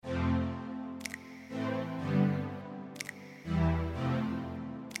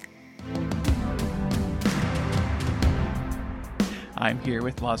I'm here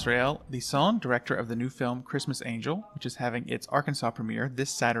with LazRael Lison, director of the new film Christmas Angel, which is having its Arkansas premiere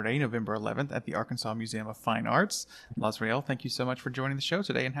this Saturday, November 11th, at the Arkansas Museum of Fine Arts. LazRael, thank you so much for joining the show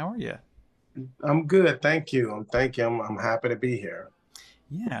today, and how are you? I'm good, thank you. Thank you. I'm happy to be here.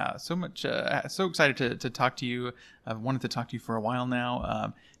 Yeah, so much. So excited to talk to you. I've wanted to talk to you for a while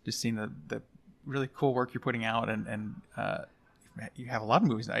now. Just seeing the really cool work you're putting out, and you have a lot of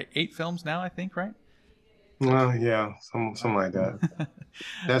movies. 8 films now, I think, right? Well, yeah, something like that.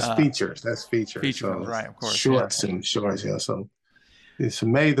 That's uh, features. That's features. Feature So films, right? Of course, yeah. shorts and shorts. Yeah. So it's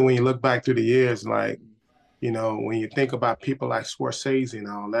amazing when you look back through the years. Like when you think about people like Scorsese and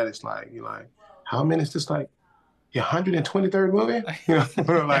all that, it's like you're like, how many is this like your 123rd movie? Like It's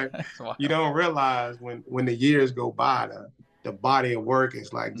you wild. don't realize when the years go by, the body of work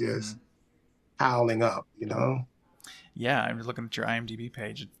is like Mm-hmm. just piling up. Yeah, I'm just looking at your IMDb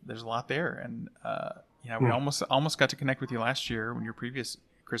page. There's a lot there, and we Hmm. almost got to connect with you last year when your previous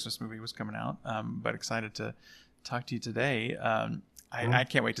Christmas movie was coming out. But excited to talk to you today. I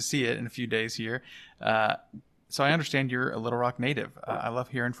can't wait to see it in a few days here. Uh, so I understand you're a Little Rock native. I love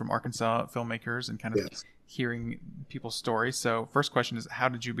hearing from Arkansas filmmakers and kind of Yes. hearing people's stories. So first question is, how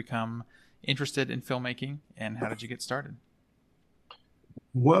did you become interested in filmmaking, and how did you get started?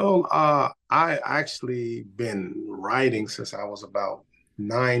 Well, I actually been writing since I was about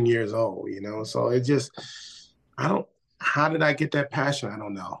 9 years old. So I don't, how did I get that passion? I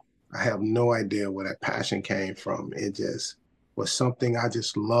don't know. I have no idea where that passion came from. It just was something I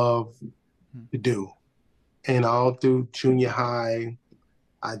just love Hmm. to do. And all through junior high,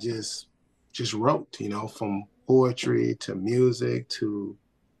 I just wrote, from poetry to music to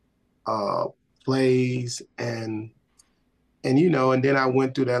uh, plays and then I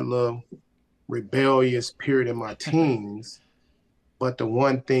went through that little rebellious period in my teens. But the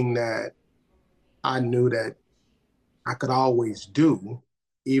one thing that I knew that I could always do,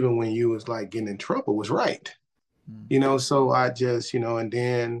 even when you was like getting in trouble, was right. Hmm. So I just, and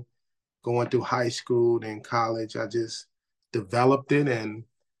then going through high school, then college, I just developed it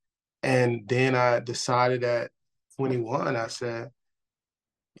and then I decided at 21, I said,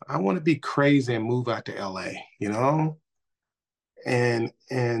 I want to be crazy and move out to LA.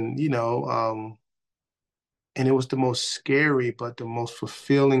 And it was the most scary but the most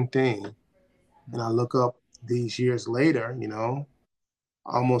fulfilling thing. And I look up these years later,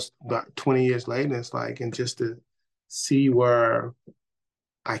 almost about 20 years later, it's like, and just to see where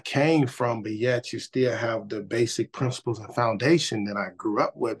I came from, but yet you still have the basic principles and foundation that I grew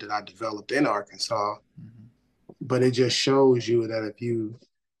up with, that I developed in Arkansas. Hmm. But it just shows you that if you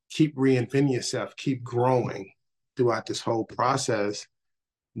keep reinventing yourself, keep growing throughout this whole process,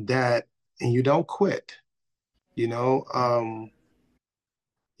 and you don't quit, you know, um,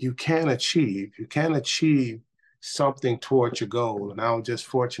 you can achieve something towards your goal. And I was just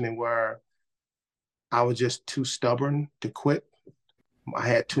fortunate where I was just too stubborn to quit. I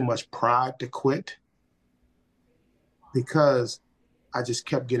had too Yeah. much pride to quit because I just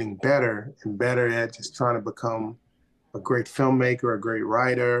kept getting better and better at just trying to become a great filmmaker, a great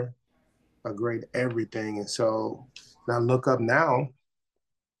writer, a great everything. And so when I look up now,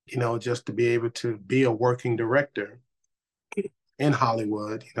 just to be able to be a working director in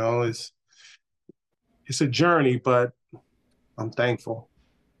Hollywood, it's a journey, but I'm thankful.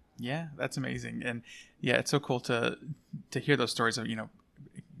 Yeah, that's amazing, and yeah, it's so cool to hear those stories of you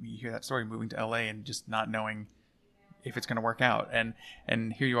hear that story moving to LA and just not knowing if it's going to work out, and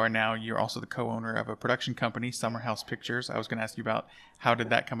here you are now. You're also the co-owner of a production company, Summer House Pictures. I was going to ask you about how did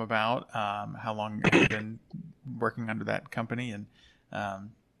that come about? How long have you been working under that company, and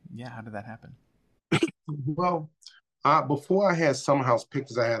yeah, how did that happen? Well, before I had Summer House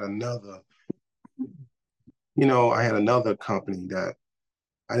Pictures, I had another company that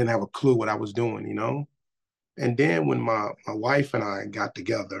I didn't have a clue what I was doing. And then when my wife and I got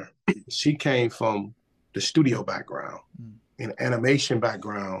together, she came from the studio background Mm. and animation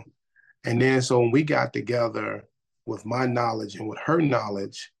background. And then so when we got together with my knowledge and with her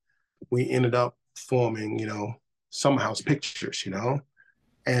knowledge, we ended up forming, Summer House Pictures.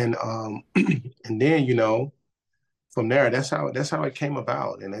 And and then, from there, that's how it came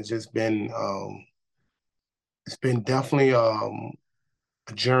about. And it's been definitely a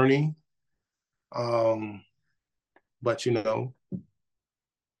journey. Um, but it's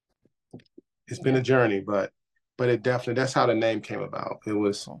been a Yeah, journey, but it definitely, that's how the name came about. It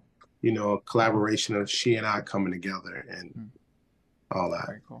was, cool. a collaboration of she and I coming together and Mm. all that.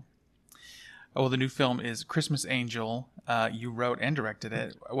 Very cool. Oh, well, the new film is Christmas Angel. You wrote and directed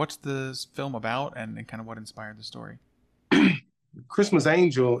it. What's this film about, and kind of what inspired the story? Christmas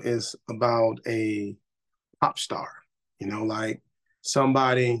Angel is about a pop star, like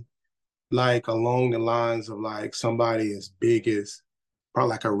somebody like along the lines of like somebody as big as probably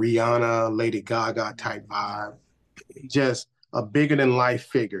like a Rihanna, Lady Gaga type Yeah. vibe. Just a bigger than life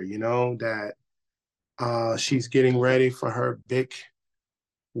figure, that she's getting ready for her big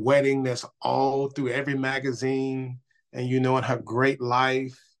wedding that's all through every magazine, and in her great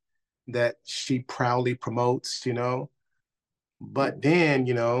life that she proudly promotes. But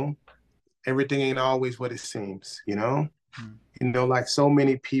then, everything ain't always what it seems. Mm. Like so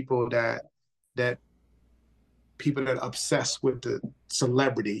many people that people that are obsessed with the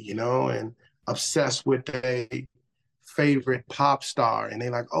celebrity, and obsessed with a favorite pop star, and they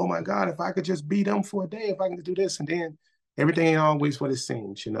like, oh my God, if I could just be them for a day, if I can do this, and then everything ain't always what it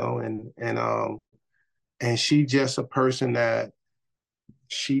seems. And she just a person that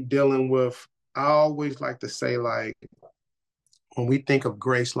she dealing with. I always like to say, like, when we think of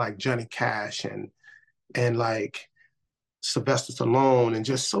Grace, like Johnny Cash and like Sylvester Stallone, and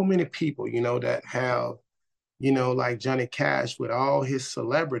just so many people, that have, like Johnny Cash with all his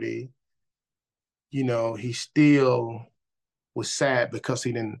celebrity, he still was sad because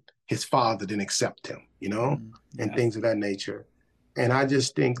his father didn't accept him, Mm. and Yeah. things of that nature. And I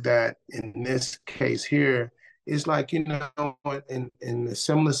just think that in this case here, it's like, in a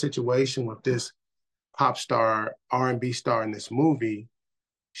similar situation with this pop star, R&B star in this movie,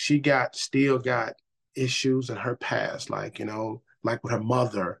 she still got issues in her past, like, like with her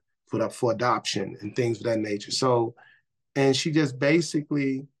mother for adoption and things of that nature. So, and she just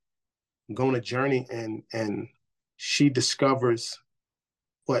basically going a journey, and she discovers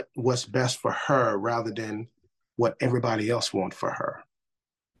what's best for her rather than what everybody else wants for her.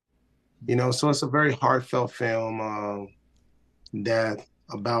 So it's a very heartfelt film, that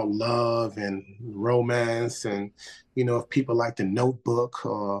about love and romance, and if people like The Notebook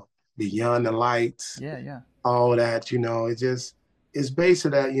or Beyond the Lights, Yeah. Yeah. all that, it's based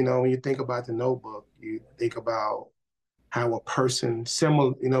on that. When you think about The Notebook, you think about how a person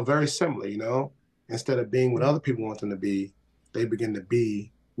similar, very similar, instead of being what other people want them to be, they begin to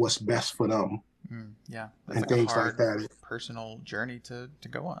be what's best for them, Mm. Yeah. That's and like a things like hard that. personal journey to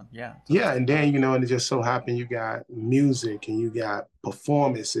go on. Yeah. Yeah, Totally. and then and it just so happened you got music, and you got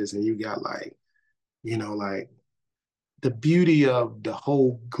performances, and you got like the beauty of the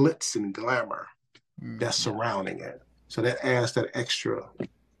whole glitz and glamour Mm. that's Yeah. surrounding it. So that adds that extra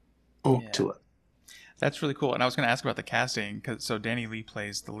oomph Yeah. to it. That's really cool. And I was going to ask about the casting because so Danny Lee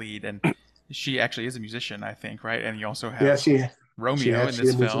plays the lead, and she actually is a musician, I think, right? And you also Yeah, have she Romeo in actually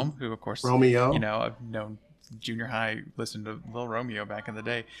this a music. film, who, of course, Romeo, I've known junior high, listened to Little Romeo back in the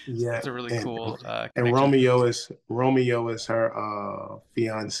day. So yeah, that's a really and cool and connection. Romeo is her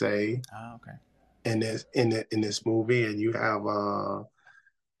fiance Ah, okay. in this movie, and you have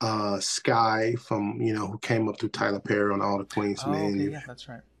Sky from who came up through Tyler Perry on All the Queen's Oh, Men. okay. Yeah, that's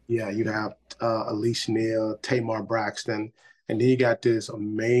right. You have Elise Neal, Tamar Braxton, and then you got this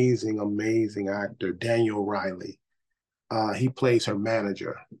amazing, amazing actor, Daniel Riley. He plays her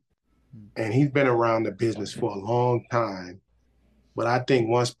manager, Mm. and he's been around the business for a long time. But I think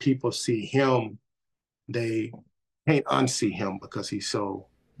once people see him, they can't unsee him because he's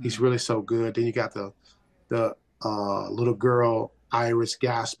Mm. really so good. Then you got the little girl Iris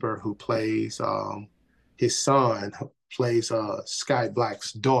Gasper, who plays his son, who plays Sky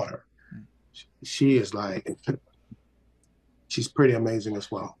Black's daughter. Mm. She is like, she's pretty amazing as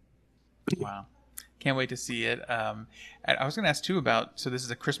well. Wow. Can't wait to see it. And I was going to ask too about so this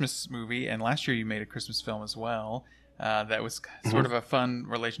is a Christmas movie, and last year you made a Christmas film as well. That was sort of Mhm. a fun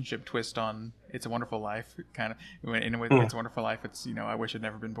relationship twist on "It's a Wonderful Life." Kind of in with Mm. "It's a Wonderful Life," it's I wish I'd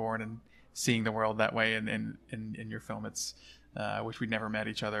never been born, and seeing the world that way. And in your film, it's I wish we'd never met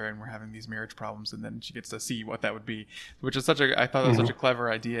each other, and we're having these marriage problems. And then she gets to see what that would be, which is I thought that was such a Mhm.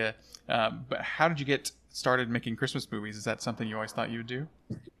 clever idea. But how did you get started making Christmas movies? Is that something you always thought you would do?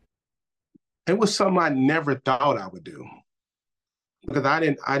 It was something I never thought I would do, because I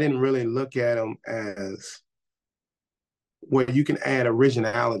didn't really look at them as where you can add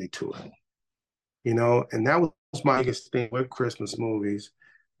originality to it. And that was my biggest thing with Christmas movies,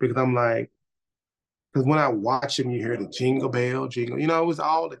 because I'm like, because when I watch them, you hear the jingle bell, jingle, it was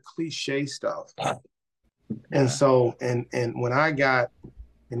all the cliche stuff. And Yeah. so, and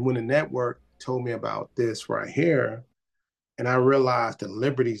when the network told me about this right here, and I realized the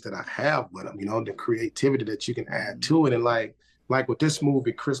liberties that I have with them, the creativity that you can add Mm. to it. And like with this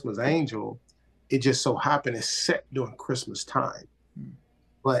movie, Christmas Angel, it just so happened it's set during Christmas time. Mm.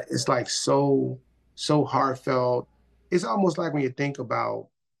 But it's like so heartfelt. It's almost like when you think about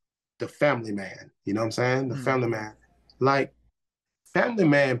the Family Man, you know what I'm saying? The Mm. Family Yeah. Man. Like Family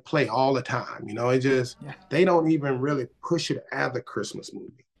Man play all the time. It just Yeah. they don't even really push it as a Christmas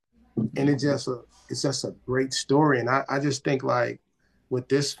movie, and it's just a great story. And I just think like with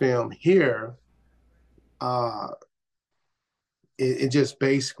this film here, uh, it just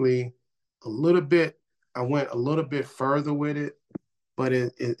basically a little bit. I went a little bit further with it, but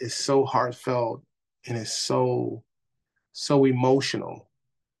it's so heartfelt and it's so emotional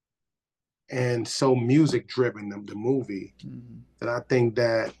and so music driven. The movie Mm-hmm. that I think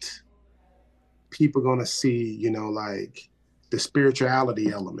that people gonna see, like the spirituality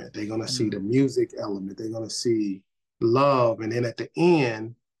element. They're gonna see Mm. the music element. They're gonna see love, and then at the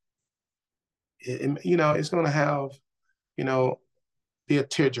end, it's gonna have, you know, be a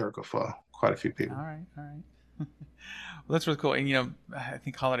tearjerker for quite a few All people. right, all right. Well, that's really cool. And I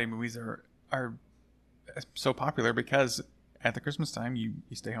think holiday movies are so popular because at the Christmas time you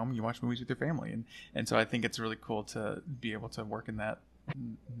stay home, you watch movies with your family, and so I think it's really cool to be able to work in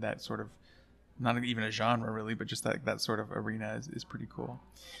that sort of, not even a genre really, but just that sort of arena is pretty cool.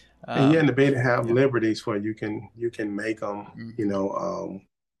 And yeah, and Um, the beta have yeah. liberties where you can make them, Hmm.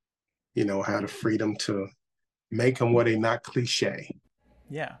 have the freedom to make them where they're not cliche.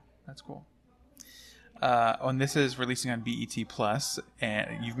 Yeah, that's cool. And this is releasing on BET Plus,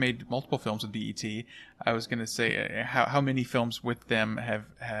 and you've made multiple films with BET. I was going to say, how many films with them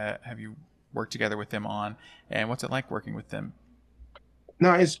have you worked together with them on, and what's it like working with them?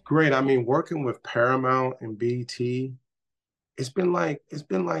 No, it's great. I mean, working with Paramount and BT, it's been like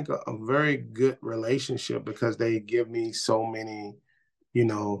a very good relationship because they give me so many,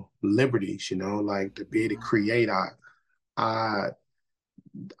 liberties, like to be able to Hmm. create. I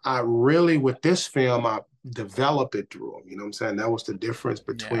I really with this film I developed it through them. You know what I'm saying? That was the difference Yeah,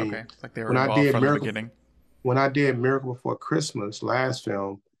 between okay. Like they were when I involved did from the Miracle beginning. when I did Miracle Before Christmas last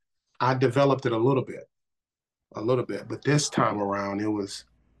film, I developed it a little bit. But this time around,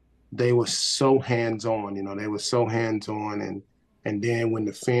 they were so hands on. They were so hands on, and then when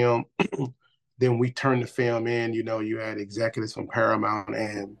the film, then we turned the film in. You had executives from Paramount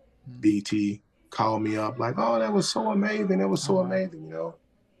and Mm. BT call me up like, "Oh, that was so amazing! That was Oh so wow, amazing!"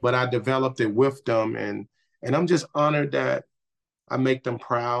 But I developed it with them, and I'm just honored that I make them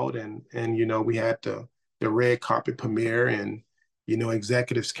proud. And we had the red carpet premiere, and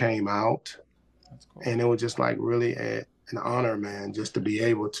executives came out, that's cool. and it was just like really an honor, man, just to be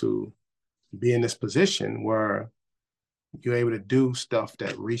able to be in this position where you're able to do stuff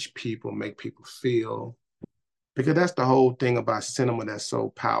that reach people, make people feel. Because that's the whole thing about cinema that's so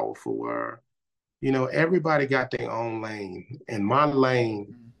powerful, where, everybody got their own lane. And my lane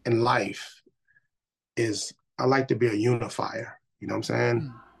Mm. in life is I like to be a unifier. You know what I'm saying?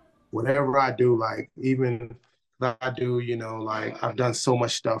 Mm. Whatever I do, like even I do, like I've done so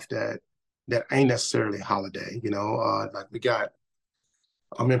much stuff that ain't necessarily holiday, like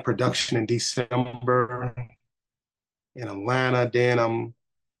I'm in production in December in Atlanta.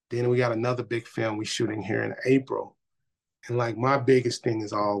 Then we got another big film we shooting here in April. And like my biggest thing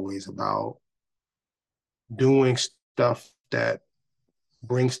is always about doing stuff that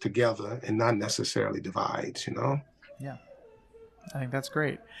brings together and not necessarily divides. Yeah, I think that's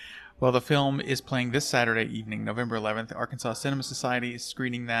great. Well, the film is playing this Saturday evening, November 11th. The Arkansas Cinema Society is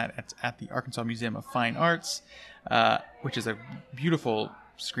screening that at the Arkansas Museum of Fine Arts, which is a beautiful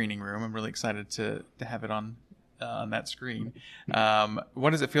screening room. I'm really excited to have it on that screen.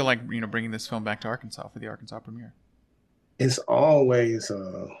 What does it feel like, bringing this film back to Arkansas for the Arkansas premiere? It's always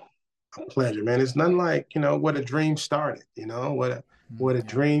a pleasure, man. It's nothing like, where the dream started, Mm, where the yeah.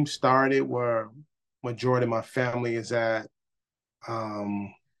 dream started, where majority of my family is at.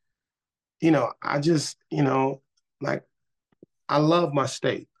 Um, I just, like I love my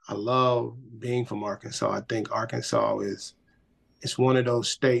state. I love being from Arkansas. I think Arkansas is it's one of those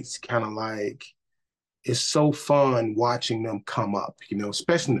states kind of like it's so fun watching them come up,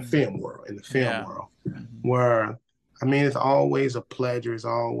 especially in the Mm, film world, yeah. Hmm. where I mean it's always a pleasure. It's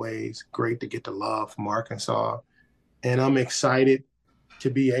always great to get the love from Arkansas. And I'm excited to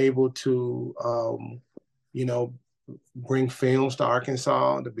be able to you know, bring films to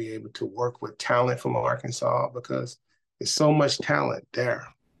Arkansas, to be able to work with talent from Arkansas because there's so much talent there.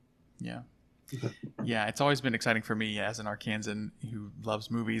 Yeah. Yeah, it's always been exciting for me as an Arkansan who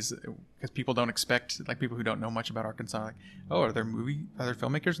loves movies because people don't expect, like people who don't know much about Arkansas, like, oh, are there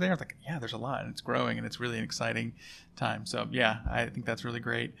filmmakers there? It's like, yeah, there's a lot, and it's growing, and it's really an exciting time. So yeah, I think that's really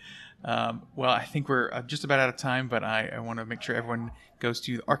great. Well, I think we're just about out of time, but I want to make sure everyone goes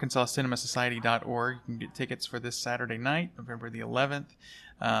to arkansascinemasociety.org. You can get tickets for this Saturday night, November the 11th.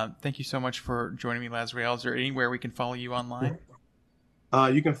 Thank you so much for joining me, LazRael. Is there anywhere we can follow you online?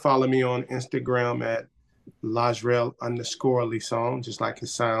 You can follow me on Instagram at LazRael _ Lison, just like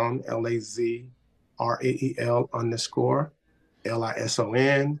his sound, LazRael _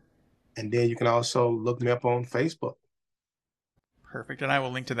 Lison. And then you can also look me up on Facebook. Perfect. And I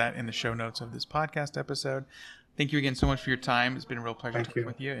will link to that in the show notes of this podcast episode. Thank you again so much for your time. It's been a real pleasure Thank talking you.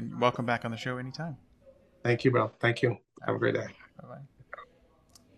 with you, and welcome back on the show anytime. Thank you, bro. Thank you. Have a great day.